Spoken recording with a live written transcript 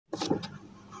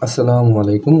আসসালামু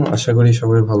আলাইকুম। আশা করি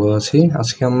সবাই ভালো আছি।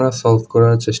 আজকে আমরা সলভ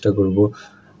করার চেষ্টা করব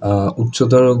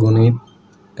উচ্চতর গণিত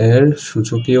এর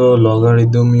সূচকীয়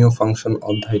লগারিদমীয় ফাংশন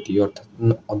অধ্যায়টি, অর্থাৎ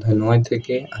অধ্যায় 9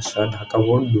 থেকে আসা ঢাকা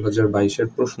বোর্ড 2022 এর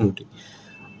প্রশ্নটি।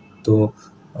 তো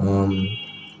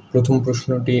প্রথম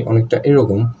প্রশ্নটি অনেকটা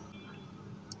এরকম।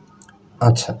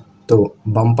 আচ্ছা, তো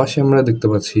বাম পাশে আমরা দেখতে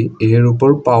পাচ্ছি a এর উপর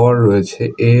পাওয়ার রয়েছে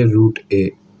a√a।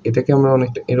 এটাকে আমরা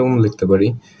অনেকটা এরকম লিখতে পারি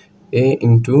a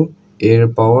ইন্টু এর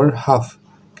পাওয়ার হাফ,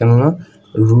 কেননা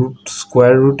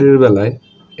স্কোয়ার রুটের বেলায়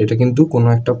এটা কিন্তু কোনো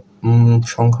একটা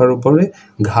সংখ্যার উপরে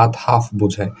ঘাত হাফ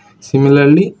বোঝায়।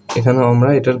 সিমিলারলি এখানেও আমরা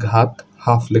এটার ঘাত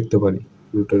হাফ লিখতে পারি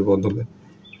রুটের বদলে।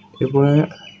 এরপরে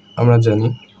আমরা জানি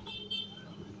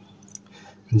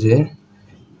যে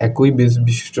একই বেস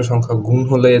বিশিষ্ট সংখ্যা গুণ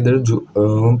হলে এদের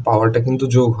পাওয়ারটা কিন্তু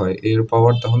যোগ হয়। এর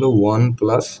পাওয়ার তাহলে 1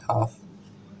 প্লাস হাফ।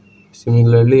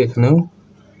 সিমিলারলি এখানেও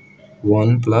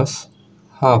 1 প্লাস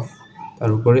হাফ,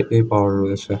 তার উপরে এ পাওয়ার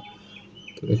রয়েছে।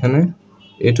 তো এখানে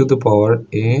a টু দ্য পাওয়ার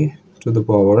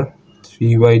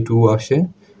 3/2 আসে,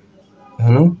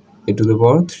 এখানেও a টু দ্য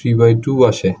পাওয়ার 3/2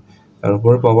 আসে, তার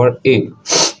উপরে পাওয়ার a।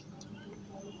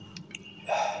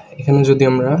 এখানে যদি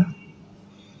আমরা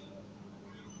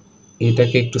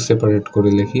এটাকে একটু সেপারেট করে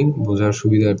লিখি বোঝার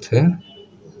সুবিধার্থে,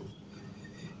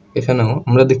 এখানেও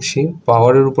আমরা দেখছি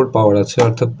পাওয়ারের উপর পাওয়ার আছে,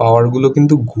 অর্থাৎ পাওয়ারগুলো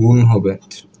কিন্তু গুণ হবে,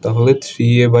 তাহলে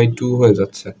 3a/2 হয়ে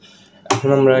যাচ্ছে। এখন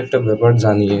আমরা একটা ব্যাপার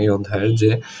জানি এই অধ্যায়ের,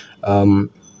 যে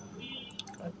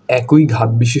একই ঘাত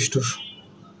বিশিষ্ট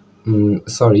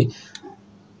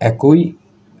একই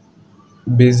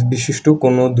বেস বিশিষ্ট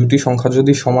কোনো দুটি সংখ্যা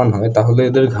যদি সমান হয় তাহলে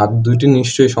এদের ঘাত দুইটি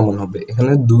নিশ্চয়ই সমান হবে।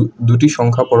 এখানে দুটি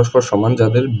সংখ্যা পরস্পর সমান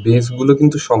যাদের বেসগুলো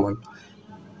কিন্তু সমান,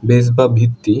 বেস বা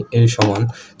ভিত্তি এই সমান,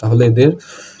 তাহলে এদের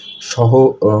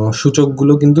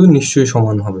সূচকগুলো কিন্তু নিশ্চয়ই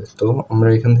সমান হবে। তো আমরা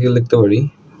এখান থেকে লিখতে পারি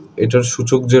এটার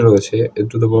সূচক যে রয়েছে a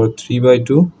to the power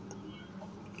 3/2,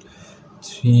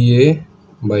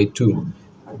 3a/2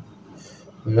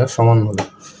 এটা সমান হবে।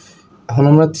 এখন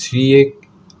আমরা 3a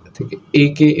থেকে a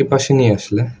কে এপাশে নিয়ে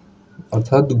আসলে,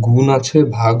 অর্থাৎ গুণ আছে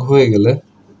ভাগ হয়ে গেলে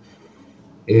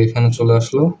এখানে চলে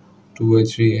আসলো,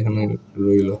 2/3 এখানে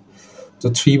রইল। তো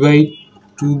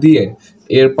 3/2 দিয়ে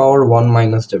এর পাওয়ার 1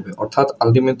 মাইনাস যাবে, অর্থাৎ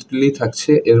আলটিমেটলি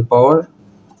থাকছে এর পাওয়ার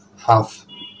হাফ।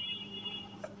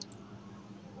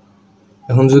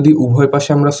 এখন যদি উভয় পাশে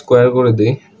আমরা স্কোয়ার করে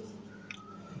দেই,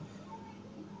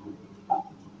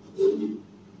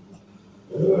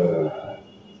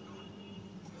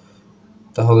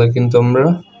 তাহলে কিন্তু আমরা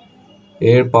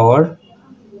এর পাওয়ার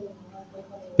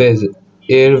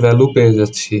এর ভ্যালু পেয়ে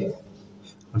যাচ্ছি,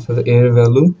 অর্থাৎ এর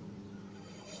ভ্যালু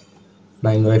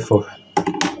 9/4।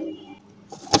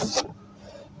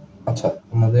 আচ্ছা,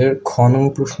 আমাদের খ নং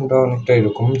প্রশ্নটা অনেকটা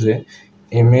এরকম, যে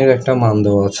এম এর একটা মান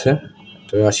দেওয়া আছে,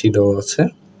 একটা রাশি দেওয়া আছে,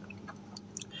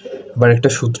 আবার একটা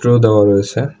সূত্রও দেওয়া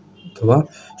রয়েছে অথবা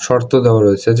শর্ত দেওয়া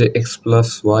রয়েছে যে x plus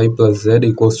Y plus Z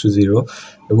equals to 0,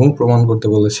 এবং প্রমাণ করতে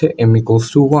বলেছে m ইকুয়ালস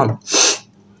টু 1।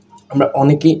 আমরা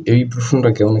অনেকেই এই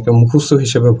প্রশ্নটাকে অনেকে মুখস্থ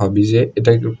হিসেবে ভাবি যে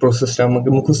এটা প্রসেসটা আমাকে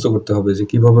মুখস্থ করতে হবে, যে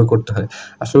কিভাবে করতে হয়।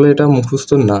 আসলে এটা মুখস্থ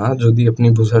না, যদি আপনি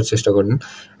বোঝার চেষ্টা করেন।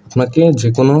 আপনাকে যে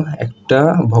কোনো একটা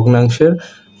ভগ্নাংশের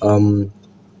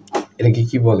এটাকে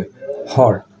কি বলে,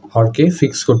 হরকে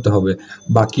ফিক্স করতে হবে,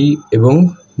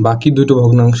 বাকি দুটো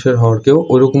ভগ্নাংশের হরকেও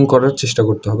ওইরকম করার চেষ্টা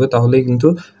করতে হবে, তাহলেই কিন্তু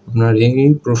আপনার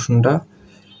এই প্রশ্নটা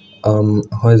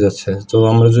হয়ে যাচ্ছে। তো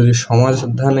আমরা যদি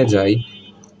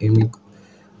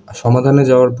সমাধানে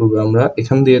যাওয়ার পূর্বে আমরা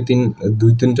এখান দিয়ে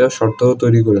 2-3টা শর্ত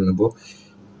তৈরি করে নেব।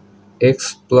 x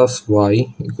plus Y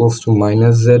equals to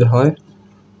minus Z হয়,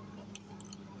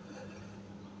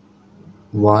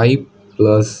 y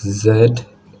plus Z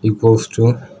equals to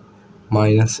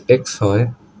minus x হয়,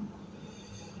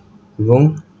 এবং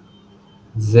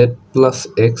z প্লাস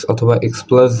এক্স অথবা x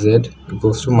plus Z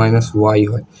equals to minus Y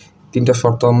হয়। 3টা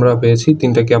শর্ত আমরা পেয়েছি,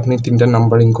 3টাকে আপনি 3টা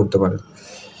নাম্বারিং করতে পারেন।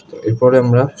 তো এরপরে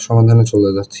আমরা সমাধানে চলে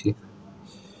যাচ্ছি।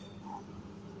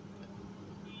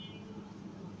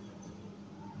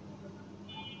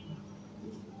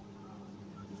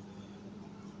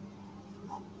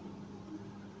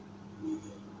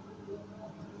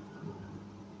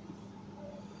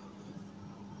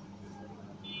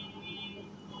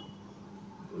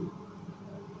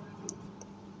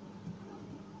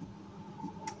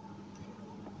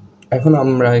 এখন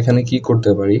আমরা এখানে কি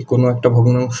করতে পারি, কোনো একটা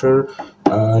ভগ্নাংশের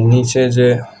নিচে যে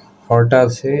হরটা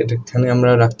আছে এখানে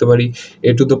আমরা রাখতে পারি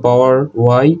a to the power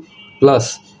y plus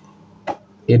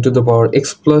a to the power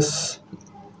x plus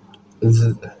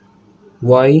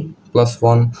Y plus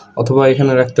 1, অথবা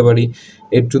এখানে রাখতে পারি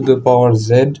a to the power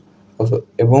Z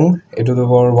এবং a to the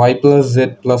power y plus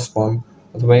Z plus 1,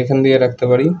 অথবা এখান দিয়ে রাখতে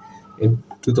পারি a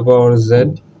to the power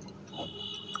Z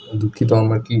দুঃখিত,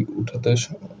 আমার কি উঠাতে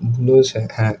ভুল হয়েছে?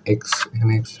 হ্যাঁ, এক্স,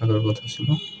 এখানে এক্স থাকার কথা ছিল।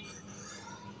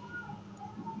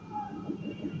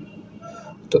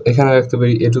 তো এখানে রাখতে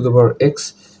পারি a to the power x,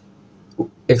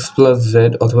 x plus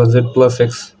Z অথবা জেড প্লাস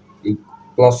এক্স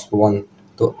প্লাস 1।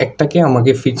 তো একটাকে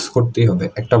আমাকে ফিক্স করতেই হবে,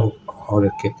 একটা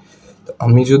হরকে। তো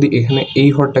আমি যদি এখানে এই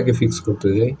হরটাকে ফিক্স করতে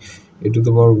যাই, a to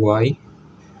the power y,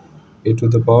 a to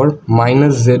the power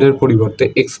minus Z এর পরিবর্তে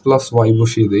এক্স প্লাস ওয়াই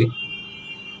বসিয়ে দিই,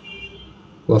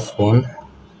 প্লাস 1।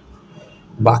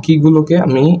 বাকিগুলোকে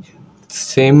আমি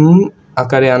সেম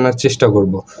আকারে আনার চেষ্টা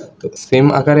করব। তো সেম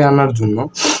আকারে আনার জন্য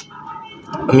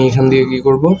আমি এখান থেকে কি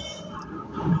করব,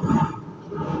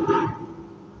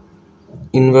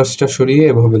 ইনভার্সটা সরিয়ে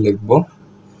এভাবে লিখব,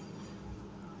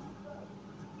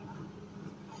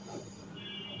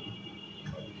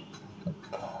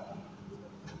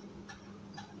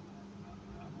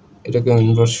 এটাকে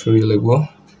ইনভার্স সরিয়ে লিখব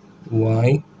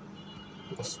ওয়াই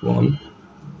প্লাস 1।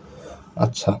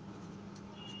 আচ্ছা,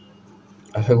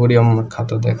 আশা করি আমার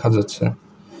খাতা দেখা যাচ্ছে।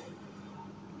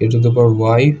 a to the power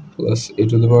y plus a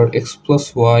to the power x plus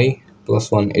Y plus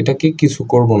 1। এটাকে কিছু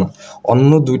করব না,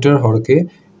 অন্য দুইটার হরকে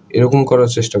এরকম করার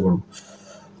চেষ্টা করব।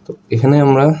 তো এখানে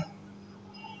আমরা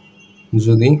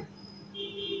যদি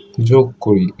যোগ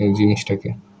করি এই জিনিসটাকে,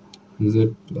 z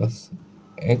plus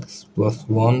x plus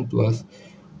 1 plus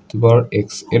two power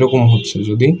x, এরকম হচ্ছে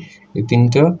যদি এই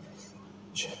তিনটা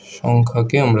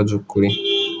সংখ্যাকে আমরা যোগ করি।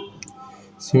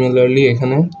 সিমিলারলি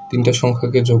এখানে তিনটা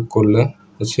সংখ্যাকে যোগ করলে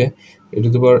হচ্ছে a to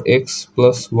the power x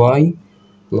plus Y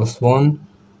plus 1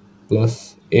 plus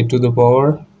a to the power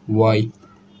y.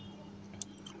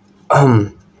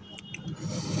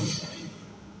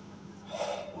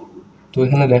 তো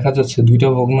এখানে দেখা যাচ্ছে দুইটা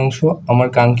ভগ্নাংশ আমার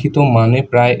কাঙ্ক্ষিত মানে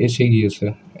প্রায় এসে গিয়েছে,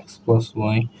 x plus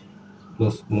Y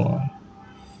plus Y.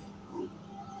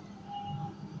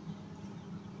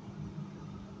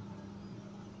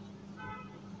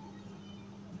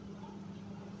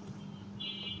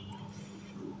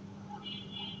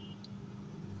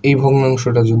 এই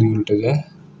ভগ্নাংশটা যদি উল্টে যায়,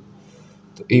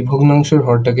 তো এই ভগ্নাংশের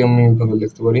হরটাকে আমি এইভাবে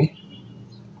লিখতে পারি,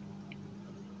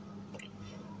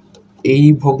 এই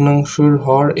ভগ্নাংশের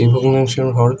হর এই ভগ্নাংশের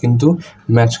হর কিন্তু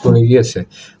ম্যাচ করে গিয়েছে।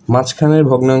 মাঝখানের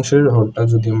ভগ্নাংশের হরটা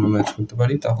যদি আমরা ম্যাচ করতে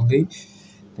পারি তাহলেই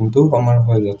কিন্তু আমার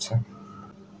হয়ে যাচ্ছে।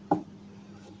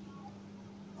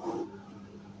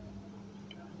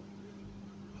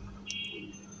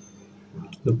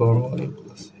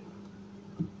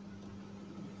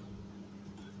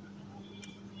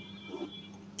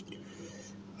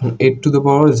 a to the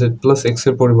power Z plus x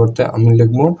এর পরিবর্তে আমি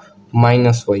লিখবো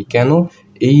মাইনাস ওয়াই। কেন?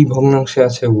 এই ভগ্নাংশে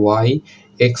আছে ওয়াই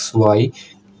এক্স ওয়াই,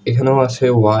 এখানেও আছে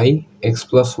ওয়াই এক্স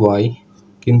প্লাস ওয়াই,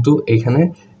 কিন্তু এখানে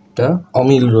একটা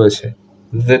অমিল রয়েছে,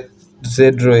 জেড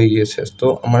জেড রয়ে গিয়েছে। তো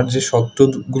আমার যে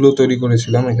শর্তগুলো তৈরি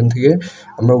করেছিলাম এখান থেকে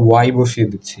আমরা ওয়াই বসিয়ে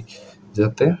দিচ্ছি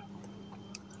যাতে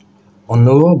অন্য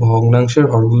ভগ্নাংশের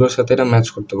হরগুলোর সাথে এটা ম্যাচ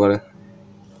করতে পারে।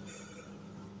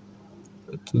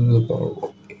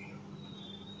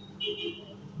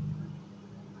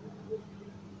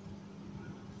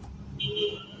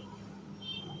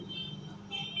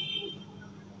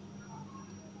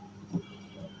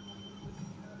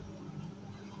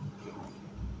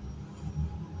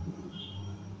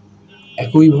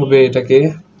 একইভাবে এটাকে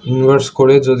ইনভার্স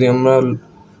করে যদি আমরা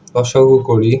লসাগু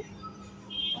করি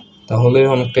তাহলে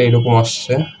অনেকটা এরকম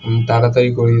আসছে। আমি তাড়াতাড়ি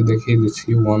করে দেখিয়ে দিচ্ছি,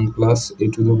 1 plus a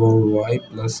to the power y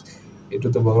plus a to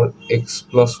the power x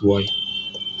plus Y,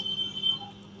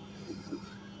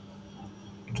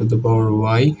 a to the power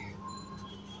y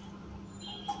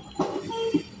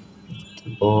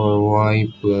power y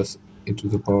plus a to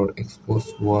the power x plus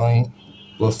Y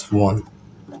plus 1।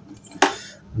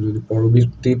 যদি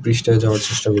পরবর্তী পৃষ্ঠায় যাওয়ার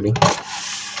চেষ্টা করি,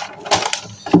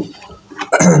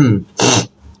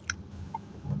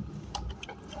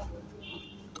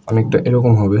 অনেকটা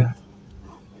এরকম হবে,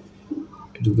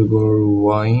 a to the power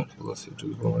y plus a to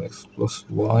the power x plus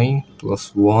Y plus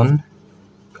 1।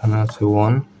 এখানে আছে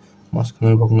 1,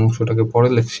 মাঝখানের ভগ্নাংশটাকে পরে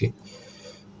লিখছি।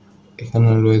 এখানে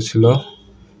রয়েছিল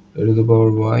a to the power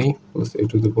y plus a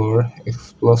to the power x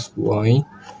plus Y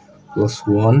plus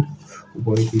 1,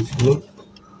 উপরে কি ছিল?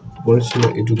 উপরে ছিল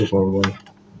a to the power y,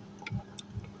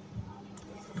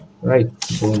 right.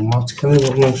 তো মাঝখানের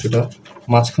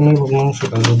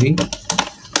ভগ্নাংশটা যদি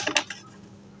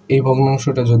এই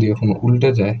ভগ্নাংশটা যদি এখন উল্টে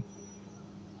যায়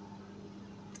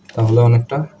তাহলে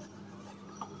অনেকটা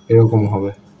এরকম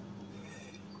হবে,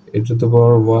 a to the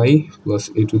power y plus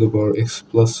a to the power x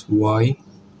plus Y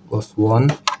plus 1,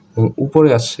 এবং উপরে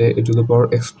আসছে a to the power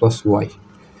x plus Y.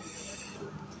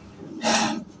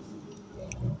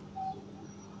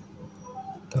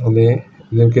 তাহলে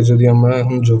এদেরকে যদি আমরা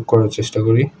এখন যোগ করার চেষ্টা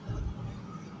করি,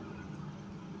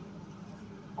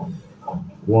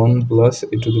 1 plus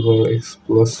a to the power x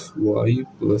plus y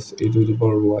plus a to the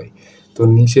power y। তো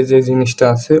নিচে যে জিনিসটা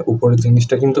আছে উপরের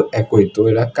জিনিসটা কিন্তু একই, তো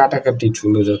এরা কাটাকাটি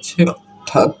চলে যাচ্ছে,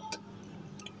 অর্থাৎ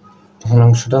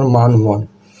ভগ্নাংশটার মান 1।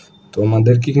 তো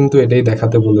আমাদেরকে কিন্তু এটাই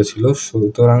দেখাতে বলেছিল,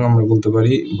 সুতরাং আমরা বলতে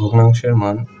পারি ভগ্নাংশের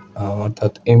মান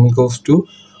অর্থাৎ m ইকুয়ালস টু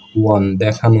 1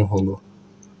 দেখানো হলো।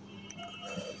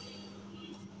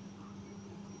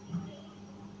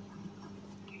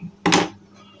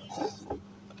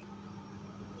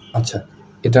 আচ্ছা,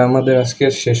 এটা আমাদের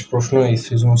আজকের শেষ প্রশ্ন এই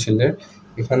সৃজনশীলের।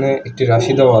 এখানে একটি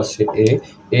রাশি দেওয়া আছে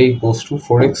a equals to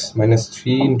 4x minus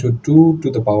 3 into 2 to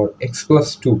the power x plus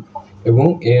 2 এবং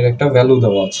এর একটা ভ্যালু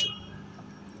দেওয়া আছে।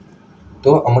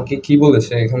 তো আমাকে কি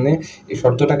বলেছে এখানে এই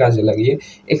শর্তটা কাজে লাগিয়ে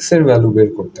x এর ভ্যালু বের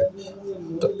করতে।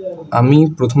 তো আমি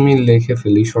প্রথমেই লিখে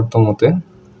ফেলি শর্ত মতে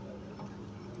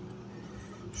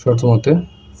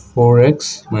 4x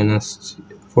minus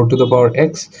 4 to the power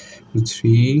x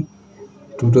 3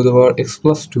 2 to the power x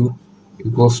plus 2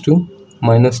 equals to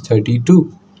minus 32.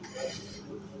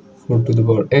 4 to the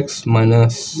power x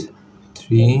minus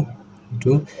 3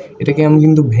 2, এটাকে আমি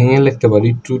কিন্তু ভেঙে লিখতে পারি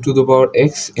 2 to the power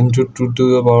x into 2 to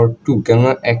the power 2,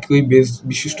 কেননা একই বেস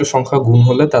বিশিষ্ট সংখ্যা গুণ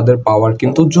হলে তাদের পাওয়ার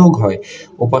কিন্তু যোগ হয়।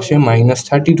 ও পাশে মাইনাস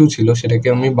 32 ছিল, সেটাকে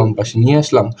আমি বাম পাশে নিয়ে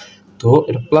আসলাম, তো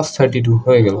এটা প্লাস 32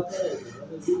 হয়ে গেল।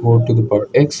 4 to the power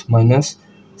x minus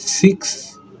 6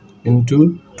 into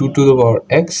 2 to the power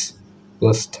x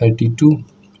plus 32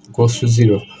 equals to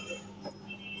 0.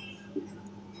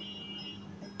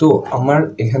 তো আমার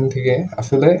এখান থেকে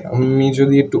আসলে আমি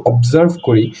যদি একটু অবজার্ভ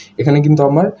করি, এখানে কিন্তু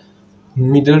আমার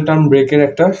মিডল টার্ম ব্রেকের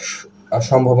একটা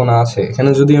সম্ভাবনা আছে।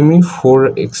 এখানে যদি আমি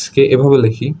 4x কে এভাবে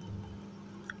লিখি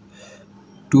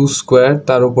 2 স্কোয়ার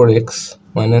তার উপর x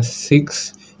minus 6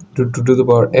 two 2 to the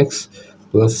power x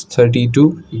plus 32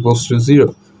 equals to 0,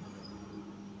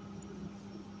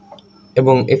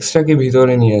 এবং এক্সট্রাকে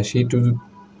ভিতরে নিয়ে আসি টু,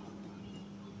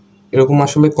 এরকম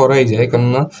আসলে করাই যায়,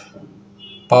 কেননা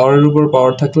পাওয়ারের উপর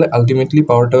পাওয়ার থাকলে আলটিমেটলি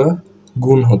পাওয়ারটা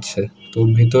গুণ হচ্ছে, তো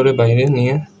ভিতরে বাইরে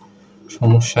নিয়ে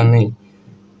সমস্যা নেই।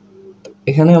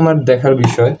 এখানে আমার দেখার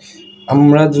বিষয়,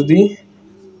 আমরা যদি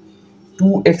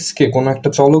 2x কে কোনো একটা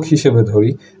চলক হিসেবে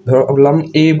ধরি, ধরলাম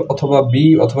a অথবা b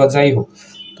অথবা যাই হোক,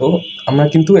 তো আমরা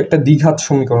কিন্তু একটা দ্বিঘাত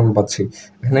সমীকরণ পাচ্ছি।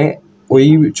 এখানে ওই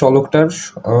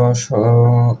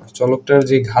চলকটার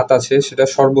যে ঘাত আছে সেটা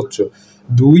সর্বোচ্চ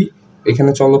 2,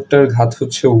 এখানে চলকটার ঘাত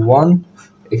হচ্ছে 1,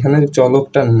 এখানে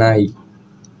চলকটা নাই,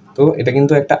 তো এটা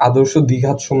কিন্তু একটা আদর্শ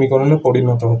দ্বিঘাত সমীকরণে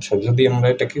পরিণত হচ্ছে যদি আমরা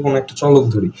এটাকে কোনো একটা চলক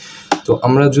ধরি। তো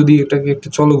আমরা যদি এটাকে একটা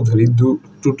চলক ধরি 2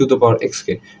 to the power x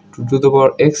K 2 to the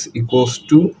power x equals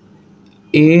to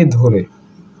a ধরে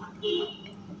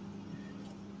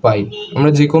পাই, আমরা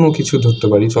যে কোনো কিছু ধরতে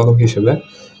পারি চলক হিসেবে।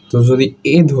 তো যদি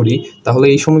a ধরি তাহলে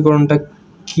এই সমীকরণটা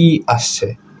কি আসছে,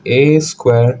 a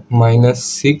square minus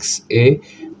 6a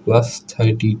plus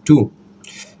 32।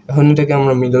 এখন এটাকে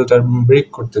আমরা মিডল টার্ম ব্রেক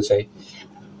করতে চাই।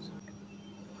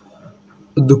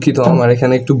 দুঃখিত, আমার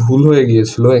এখানে একটু ভুল হয়ে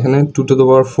গিয়েছিল, এখানে 2 টু দ্য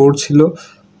পাওয়ার 4 ছিল,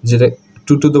 যেটা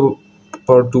 2 টু দ্য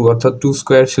পাওয়ার 2 অর্থাৎ 2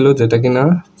 স্কোয়ার ছিল, যেটা কিনা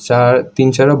 3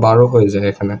 4 12 হয়ে যায়,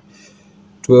 এখানে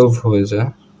 12 হয়ে যায়,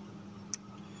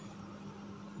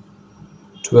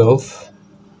 12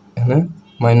 এখানে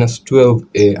মাইনাস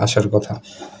 12a আসার কথা।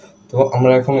 তো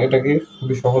আমরা এখন এটাকে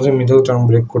খুবই সহজে মিডল টার্ম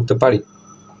ব্রেক করতে পারি,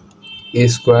 a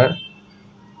square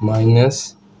minus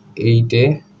 8a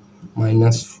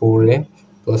minus 4a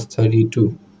plus 32,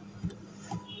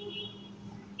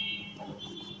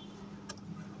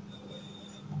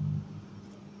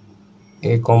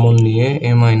 a common নিয়ে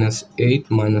a মাইনাস 8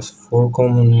 মাইনাস 4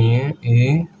 কমন নিয়ে a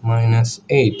মাইনাস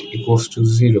 8 ইকুয়ালস টু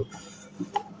 0।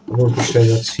 উপর পৃষ্ঠায়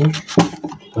যাচ্ছি,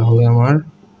 তাহলে আমার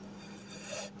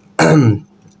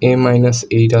a মাইনাস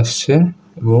 8 আসছে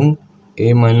এবং a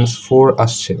মাইনাস 4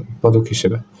 আসছে পদক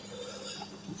হিসেবে।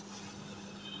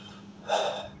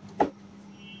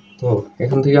 তো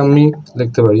এখান থেকে আমি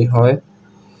লিখতে পারি হয়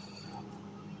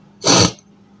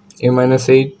a মাইনাস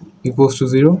 8 ইকুয়ালস টু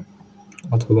 0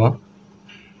 অথবা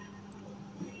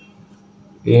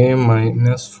a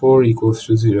মাইনাস 4 ইকুয়ালস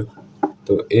টু 0।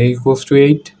 তো a ইকুয়ালস টু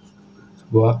 8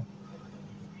 বা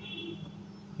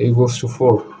a ইকুয়ালস টু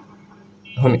 4।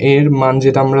 এখন এর মান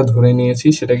যেটা আমরা ধরে নিয়েছি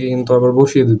সেটাকে কিন্তু আবার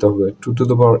বসিয়ে দিতে হবে। 2 টু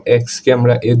দ্য পাওয়ার x কে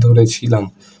আমরা a ধরেছিলাম,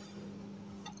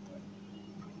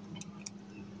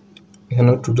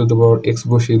 এখানে 2 টু দ্য পাওয়ার x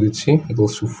বসিয়ে দিচ্ছি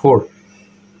ইকুয়ালস টু 4।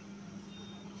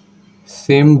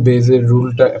 সেম বেজের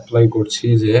রুলটা অ্যাপ্লাই করছি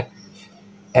যে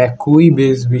একই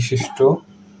বেজ বিশিষ্ট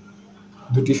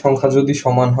দুটি সংখ্যা যদি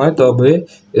সমান হয় তবে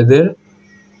এদের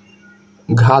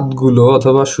ঘাতগুলো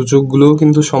অথবা সূচকগুলোও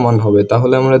কিন্তু সমান হবে।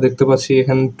 তাহলে আমরা দেখতে পাচ্ছি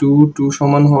এখানে 2 2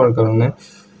 সমান হওয়ার কারণে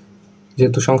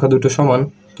যেহেতু সংখ্যা দুটো সমান,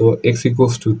 তো এক্স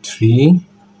ইকুয়ালস টু 3,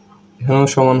 এখানেও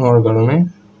সমান হওয়ার কারণে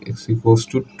এক্স ইকুয়ালস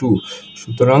টু 2।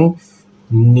 সুতরাং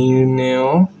নির্ণেয়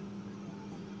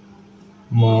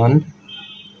মান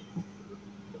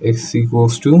এক্স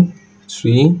ইকুয়ালস টু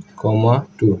 3,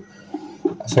 2।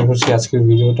 আশা করছি আজকের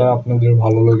ভিডিওটা আপনাদের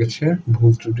ভালো লেগেছে।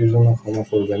 ভুল ত্রুটির জন্য ক্ষমা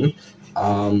করবেন।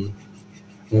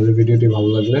 আমাদের ভিডিওটি ভালো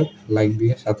লাগলে লাইক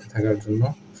দিয়ে সাথে থাকার জন্য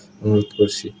অনুরোধ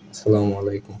করছি। আসসালামু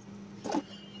আলাইকুম।